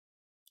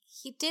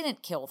he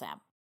didn't kill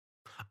them.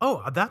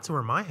 Oh, that's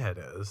where my head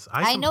is.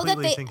 I know that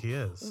completely think he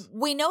is.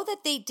 We know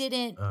that they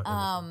didn't.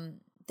 Innocent.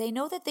 They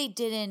know that they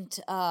didn't.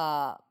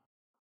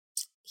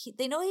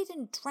 They know he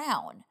didn't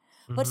drown.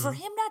 But for Mhm.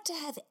 him not to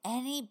have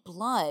any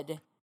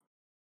blood,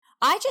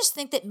 I just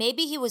think that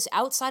maybe he was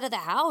outside of the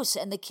house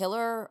and the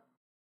killer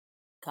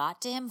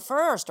got to him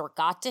first or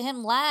got to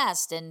him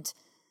last, and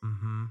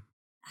Mhm.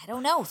 I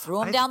don't know,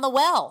 threw him I- down the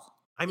well.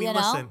 I mean, you know?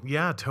 listen,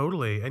 yeah,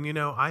 totally. And,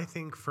 I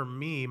think for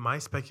me, my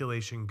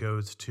speculation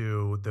goes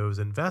to those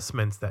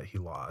investments that he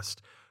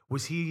lost.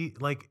 Was he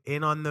like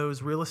in on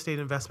those real estate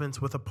investments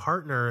with a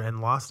partner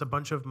and lost a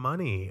bunch of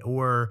money?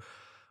 Or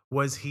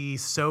was he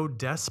so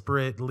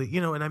desperately,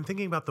 and I'm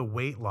thinking about the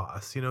weight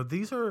loss.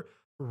 These are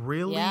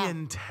really Yeah.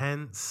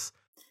 intense,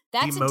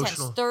 That's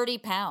emotional. intense. 30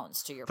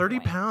 pounds to your 30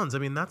 point. pounds. I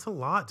mean, that's a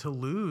lot to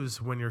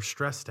lose when you're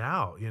stressed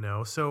out,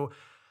 So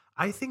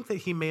I think that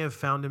he may have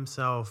found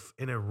himself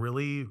in a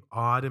really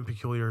odd and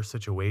peculiar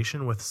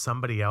situation with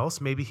somebody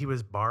else. Maybe he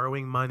was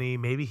borrowing money.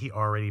 Maybe he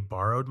already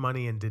borrowed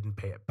money and didn't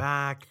pay it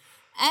back.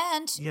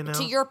 And You know?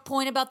 to your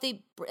point about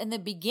in the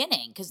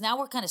beginning, because now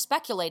we're kind of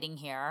speculating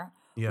here.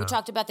 Yeah. We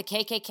talked about the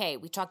KKK.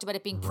 We talked about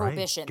it being Right.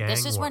 prohibition. Gang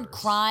This is when wars.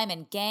 crime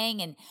and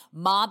gang and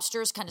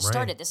mobsters kind of Right.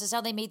 started. This is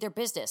how they made their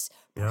business.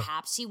 Yep.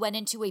 Perhaps he went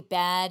into a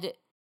bad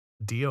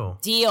Deal.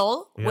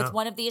 deal Yeah. with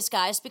one of these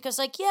guys because,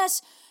 like,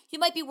 yes, you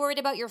might be worried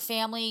about your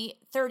family,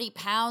 30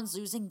 pounds,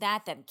 losing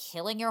that, then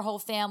killing your whole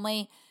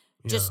family.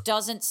 Just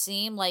doesn't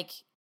seem like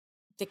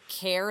the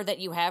care that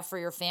you have for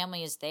your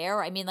family is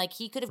there. I mean, like,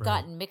 he could have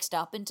Right. gotten mixed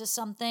up into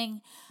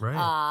something, Right.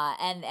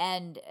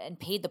 and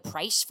paid the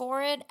price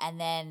for it, and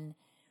then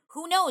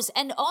who knows?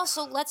 And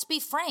also, let's be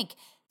frank,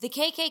 the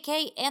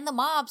KKK and the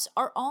mobs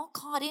are all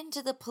caught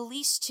into the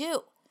police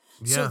too.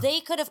 So Yeah.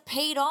 they could have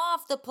paid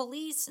off the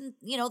police and,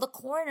 the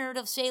coroner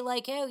to say,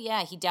 like, oh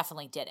yeah, he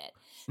definitely did it.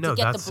 No, to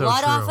get that's the so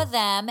blood off true. of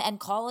them and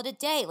call it a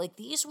day. Like,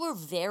 these were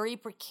very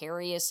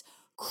precarious,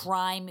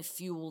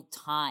 crime-fueled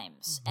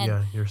times. And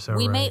Yeah, you're so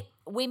we right.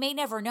 may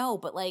never know,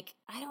 but, like,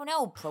 I don't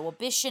know,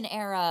 Prohibition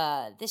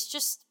era, this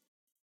just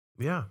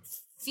Yeah.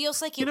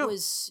 feels like You it know-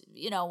 was,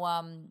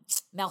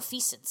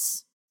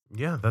 malfeasance.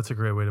 Yeah, that's a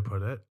great way to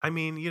put it. I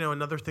mean,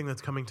 another thing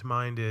that's coming to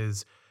mind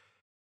is,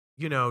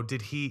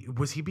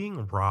 was he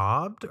being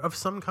robbed of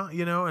some kind,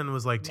 and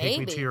was like, take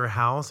me to Maybe. your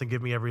house and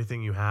give me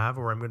everything you have,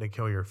 or I'm going to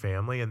kill your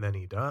family. And then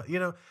he does,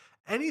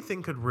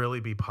 anything could really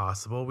be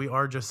possible. We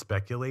are just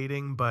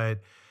speculating,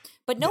 but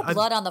But no I-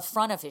 blood on the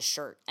front of his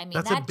shirt. I mean,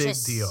 that's that a big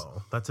just,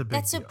 deal. That's a big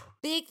That's deal. a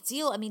big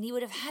deal. I mean, he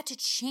would have had to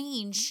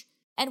change.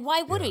 And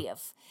why would Yeah. he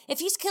have? If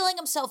he's killing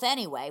himself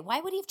anyway, why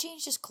would he have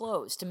changed his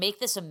clothes to make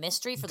this a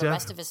mystery for the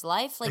rest of his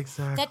life? Like,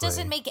 that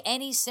doesn't Exactly. make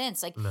any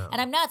sense. Like, No.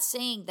 and I'm not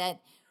saying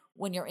that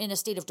when you're in a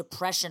state of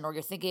depression or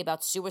you're thinking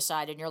about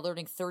suicide and you're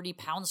learning 30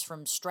 pounds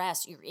from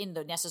stress, you're in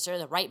the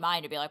necessarily the right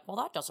mind to be like, well,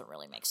 that doesn't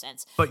really make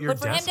sense. But you're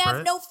for him to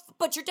have desperate.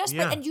 but you're desperate,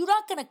 Yeah. and you're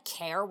not going to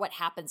care what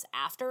happens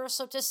after.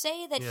 So to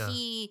say that Yeah.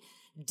 he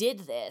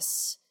did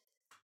this,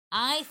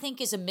 I think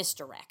is a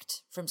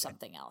misdirect from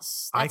something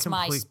else. I That's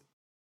my complete-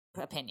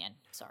 opinion.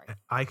 Sorry.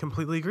 I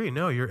completely agree.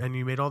 No,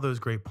 you made all those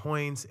great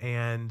points.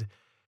 And,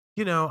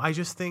 I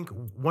just think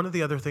one of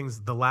the other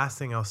things, the last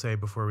thing I'll say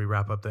before we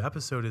wrap up the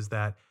episode is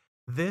that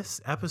this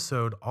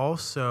episode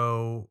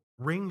also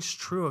rings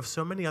true of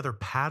so many other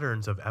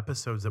patterns of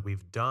episodes that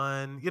we've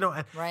done.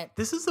 And Right.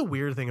 this is the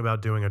weird thing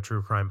about doing a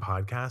true crime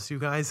podcast, you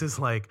guys, is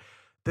like,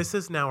 this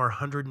is now our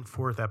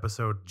 104th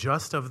episode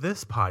just of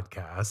this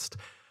podcast.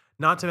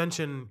 Not to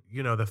mention,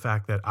 the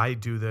fact that I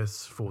do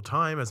this full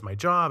time as my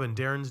job, and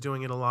Darren's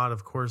doing it a lot,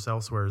 of course,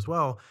 elsewhere as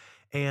well.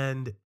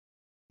 And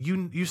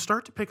you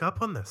start to pick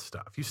up on this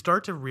stuff. You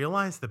start to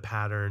realize the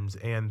patterns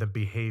and the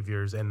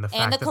behaviors and the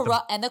fact And the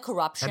that and the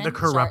corruption. and the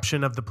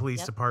corruption of the police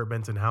Yep.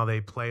 departments and how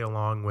they play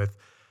along with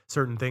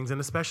certain things.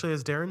 And especially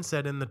as Darren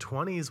said, in the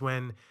 20s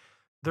when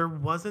there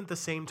wasn't the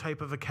same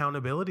type of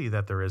accountability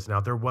that there is now.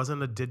 There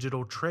wasn't a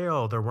digital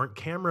trail. There weren't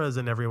cameras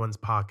in everyone's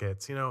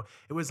pockets. You know,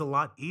 it was a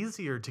lot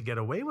easier to get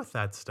away with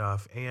that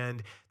stuff.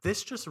 And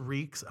this just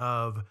reeks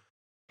of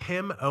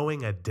him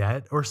owing a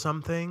debt or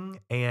something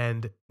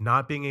and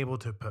not being able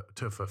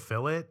to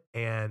fulfill it,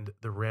 and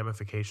the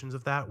ramifications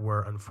of that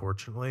were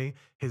unfortunately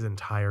his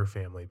entire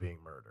family being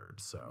murdered.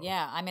 So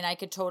yeah, I mean, I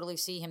could totally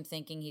see him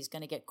thinking he's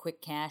going to get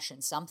quick cash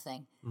and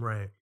something,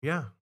 right,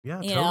 yeah, you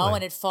totally. know,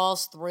 and it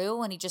falls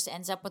through, and he just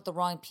ends up with the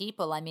wrong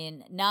people. I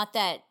mean, not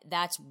that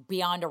that's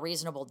beyond a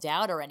reasonable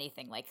doubt or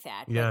anything like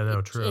that. Yeah, but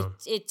no, true.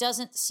 It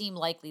doesn't seem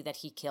likely that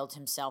he killed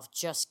himself,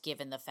 just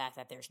given the fact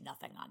that there's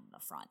nothing on the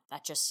front.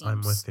 That just seems.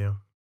 I'm with you.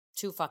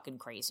 Too fucking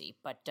crazy.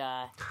 But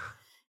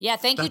yeah,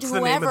 thank you to That's the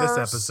whoever. name of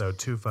this episode,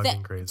 Too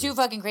Fucking Crazy. Too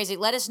fucking crazy.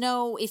 Let us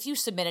know if you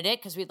submitted it,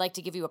 because we'd like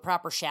to give you a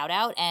proper shout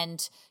out.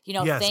 And, you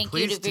know, Yes, thank you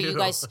please for you do.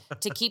 guys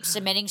to keep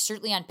submitting.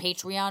 Certainly on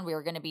Patreon, we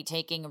are going to be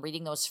taking and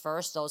reading those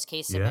first, those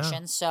case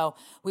submissions. So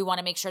we want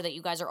to make sure that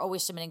you guys are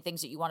always submitting things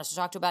that you want us to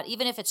talk to about,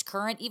 even if it's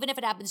current, even if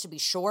it happens to be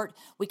short.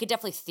 We could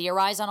definitely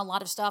theorize on a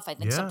lot of stuff. I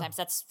think sometimes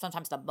that's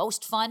the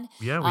most fun.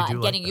 Yeah, we do and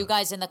like getting that. you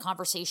guys in the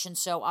conversation.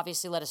 So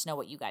obviously let us know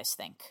what you guys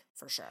think,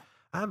 for sure.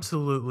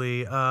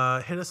 Absolutely. Hit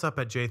us up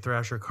at J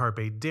Thrasher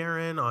Carpe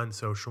Darren on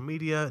social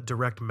media.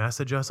 Direct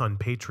message us on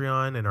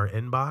Patreon in our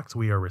inbox.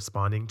 We are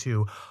responding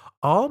to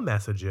all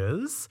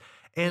messages.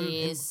 And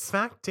in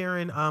fact,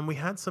 Darren, we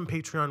had some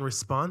Patreon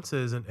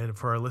responses and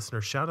for our listener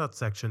shout out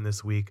section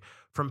this week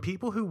from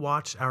people who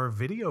watched our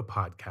video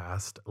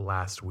podcast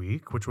last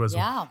week, which was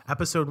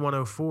episode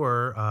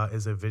 104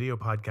 is a video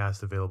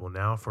podcast available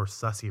now for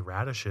Sussy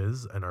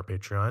Radishes in our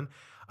Patreon.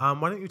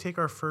 Why don't you take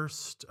our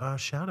first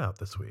shout out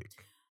this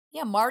week?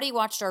 Yeah, Marty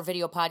watched our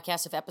video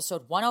podcast of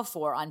episode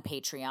 104 on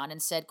Patreon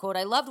and said, quote,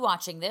 "I loved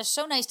watching this.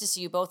 So nice to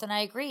see you both, and I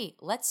agree.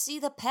 Let's see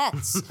the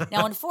pets."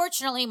 Now,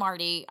 unfortunately,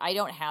 Marty, I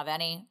don't have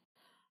any.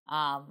 That's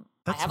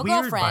I have a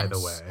weird, girlfriend. by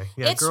the way.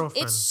 Yeah,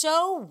 girlfriend. It's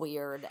so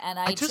weird, and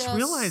I just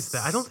realized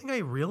that. I don't think I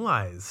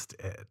realized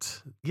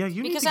it. Yeah,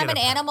 you because need to I'm get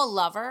an a pet. animal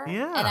lover.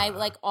 Yeah, and I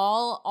like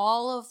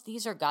all of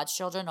these are God's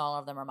children. All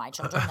of them are my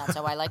children. That's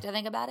how I like to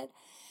think about it.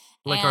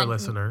 Like our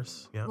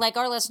listeners, yeah. Like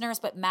our listeners,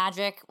 but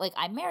Magic, like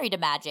I'm married to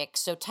Magic,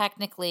 so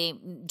technically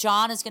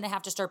John is going to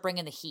have to start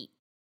bringing the heat.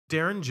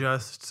 Darren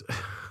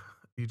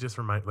you just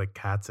remind, like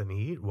cats and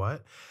heat,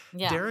 what?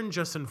 Yeah. Darren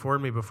just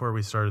informed me before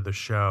we started the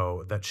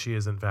show that she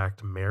is in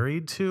fact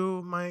married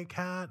to my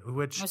cat,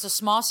 which... It was a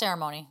small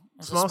ceremony.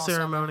 Small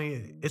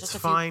ceremony. It's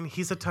fine.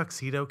 He's a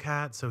tuxedo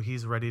cat, so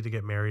he's ready to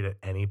get married at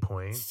any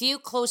point. Few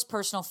close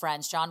personal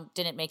friends. John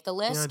didn't make the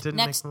list. Yeah, didn't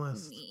make the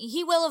list.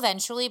 He will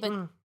eventually,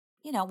 but...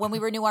 You know, when we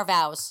renew our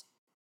vows.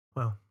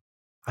 Well,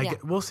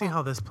 we'll see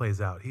how this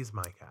plays out. He's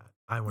my cat.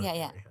 I want to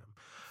marry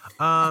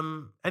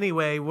him.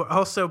 Anyway,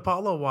 also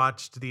Paula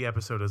watched the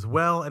episode as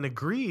well and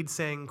agreed,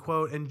 saying,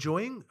 quote,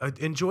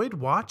 enjoyed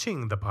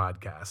watching the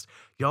podcast.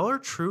 Y'all are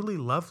truly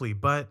lovely,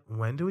 but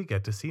when do we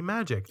get to see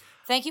Magic?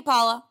 Thank you,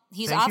 Paula.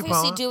 He's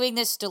obviously Paula. doing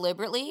this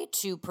deliberately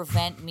to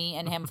prevent me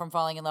and him from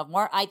falling in love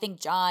more. I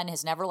think John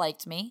has never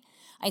liked me.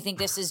 I think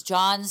this is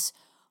John's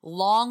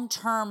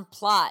long-term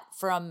plot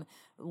from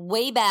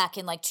way back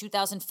in like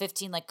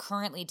 2015, like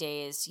currently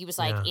days. He was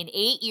like, in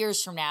 8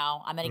 years from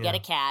now, I'm going to get a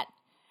cat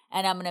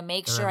and I'm going to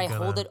make sure I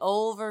hold it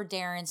over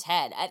Darren's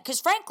head. Because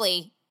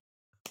frankly,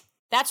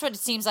 that's what it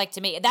seems like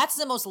to me. That's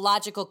the most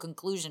logical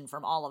conclusion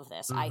from all of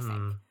this, I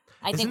think.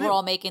 I think we're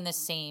all making the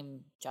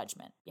same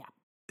judgment. Yeah.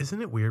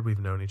 Isn't it weird we've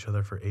known each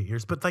other for 8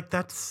 years? But like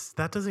that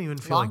doesn't even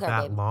feel Longer, like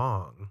that babe.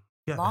 long.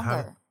 Yeah.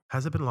 Longer.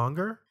 Has it been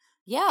longer?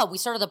 Yeah, we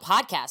started the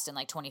podcast in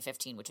like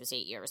 2015, which was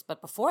 8 years.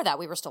 But before that,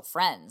 we were still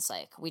friends.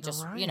 Like we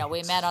just, we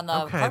met on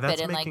the carpet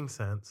that's and making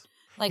sense.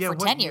 Like for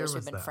 10 years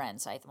we've been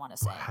friends, I want to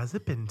say. Has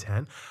it been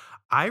 10?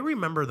 I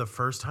remember the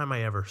first time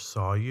I ever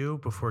saw you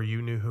before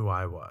you knew who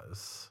I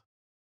was.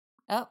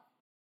 Oh.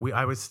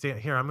 I was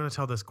here. I'm going to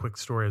tell this quick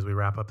story as we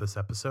wrap up this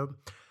episode.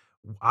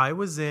 We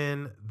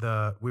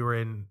were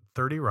in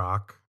 30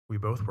 Rock. We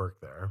both worked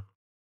there.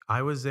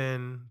 I was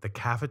in the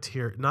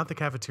cafeteria, not the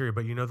cafeteria,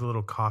 but you know the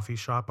little coffee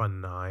shop on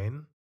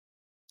 9?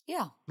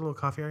 Yeah. The little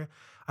coffee area.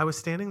 I was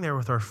standing there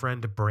with our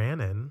friend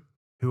Brannon,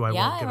 who I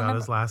won't give out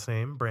his last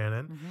name,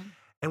 Brannon. Mm-hmm.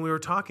 And we were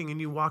talking and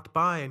you walked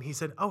by and he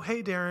said, "Oh,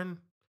 hey, Darren."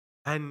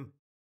 And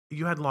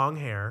you had long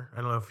hair.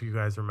 I don't know if you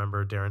guys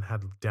remember, Darren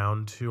had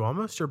down to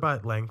almost your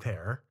butt length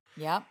hair.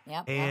 Yep.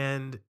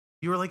 And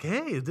you were like,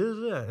 "Hey,"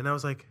 and I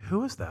was like,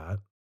 "Who is that?"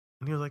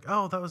 And he was like,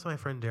 "Oh, that was my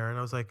friend Darren."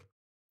 I was like,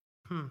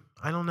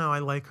 I don't know. I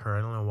like her.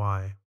 I don't know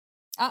why.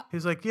 He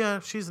was like, "Yeah,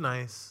 she's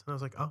nice." And I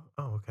was like, oh,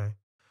 okay.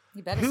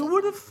 Who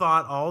would have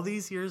thought all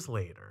these years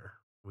later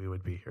we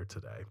would be here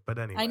today? But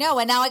anyway. I know.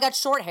 And now I got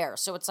short hair.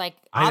 So it's like,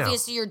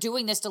 obviously you're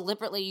doing this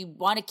deliberately. You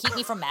want to keep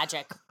me from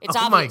Magic. It's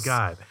obvious. Oh my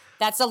God.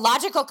 That's the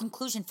logical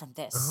conclusion from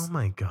this. Oh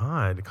my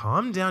God.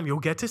 Calm down. You'll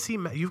get to see,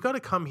 you've got to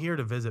come here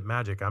to visit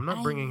Magic. I'm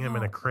not bringing him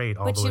in a crate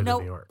all the way to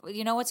New York.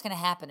 You know what's going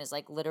to happen is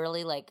like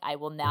literally like I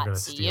will not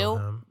see steal you.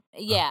 Him.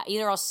 Yeah,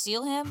 either I'll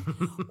steal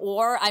him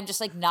or I'm just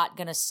like not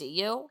going to see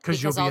you.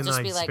 Because you'll be I'll in just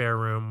the be like, spare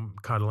room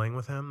cuddling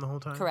with him the whole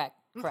time? Correct.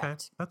 Correct. Okay,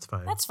 that's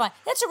fine. That's fine.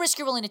 That's a risk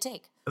you're willing to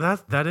take.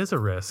 That is a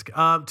risk.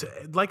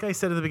 Like I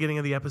said at the beginning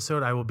of the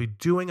episode, I will be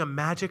doing a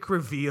magic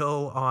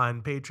reveal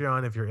on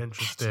Patreon. If you're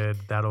interested,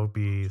 that'll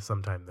be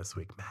sometime this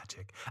week.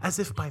 Magic, as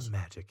if by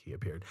magic he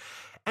appeared.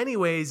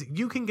 Anyways,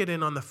 you can get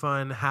in on the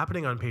fun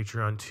happening on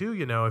Patreon too.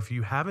 You know, if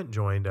you haven't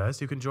joined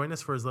us, you can join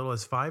us for as little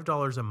as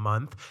 $5 a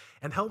month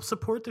and help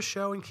support the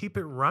show and keep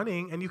it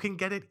running. And you can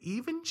get it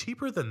even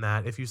cheaper than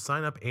that if you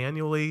sign up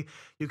annually.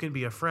 You can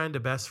be a friend, a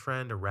best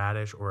friend, a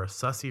radish, or a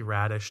sussy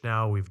radish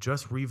now. We've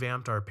just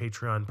revamped our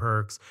Patreon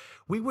perks.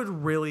 We would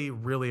really,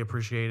 really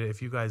appreciate it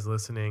if you guys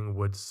listening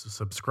would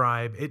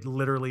subscribe. It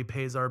literally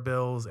pays our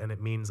bills and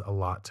it means a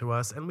lot to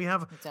us. And we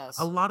have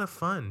a lot of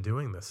fun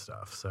doing this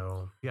stuff.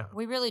 So, yeah.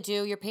 We really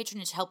do. Your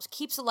patronage helps,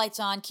 keeps the lights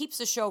on, keeps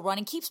the show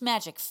running, keeps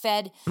Magic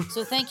fed.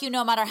 So thank you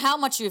no matter how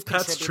much you've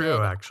contributed. That's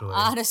true, actually.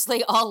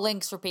 Honestly, all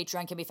links for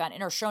Patreon can be found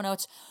in our show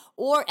notes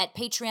or at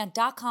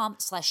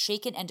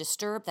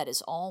patreon.com/shakenanddisturbed. That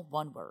is all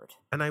one word.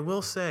 And I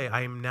will say,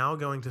 I am now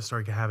going to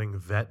start having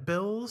vet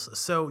bills.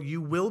 So you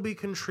will be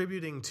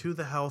contributing to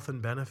the health and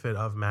benefit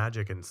of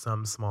Magic in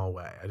some small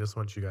way. I just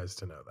want you guys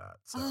to know that.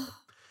 So.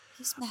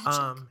 He's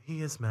magic.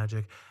 He is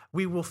magic.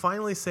 We will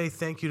finally say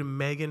thank you to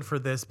Megan for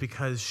this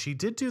because she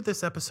did do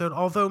this episode,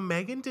 although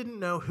Megan didn't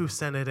know who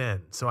sent it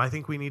in. So I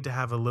think we need to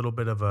have a little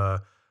bit of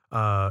a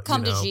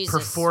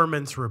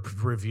performance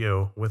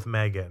review with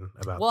Megan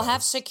about We'll this.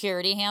 Have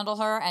security handle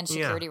her, and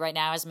security right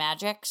now is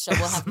Magic. So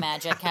we'll have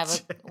Magic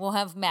we'll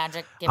have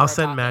Magic give I'll her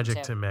send Magic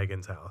too. to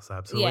Megan's house,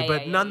 absolutely.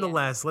 But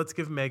nonetheless, let's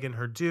give Megan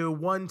her due.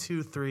 1,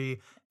 2, 3.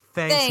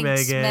 Thanks,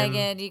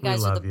 Megan. You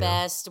guys are the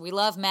best. We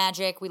love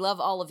Magic. We love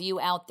all of you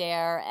out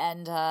there.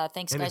 And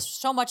thanks, guys,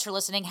 so much for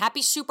listening.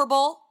 Happy Super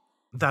Bowl.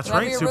 That's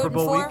right, Super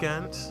Bowl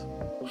weekend.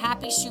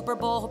 Happy Super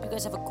Bowl. Hope you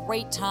guys have a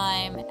great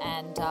time.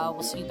 And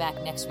we'll see you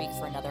back next week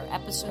for another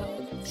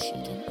episode of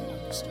Shaken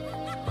and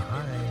Disturbed.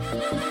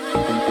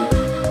 Bye.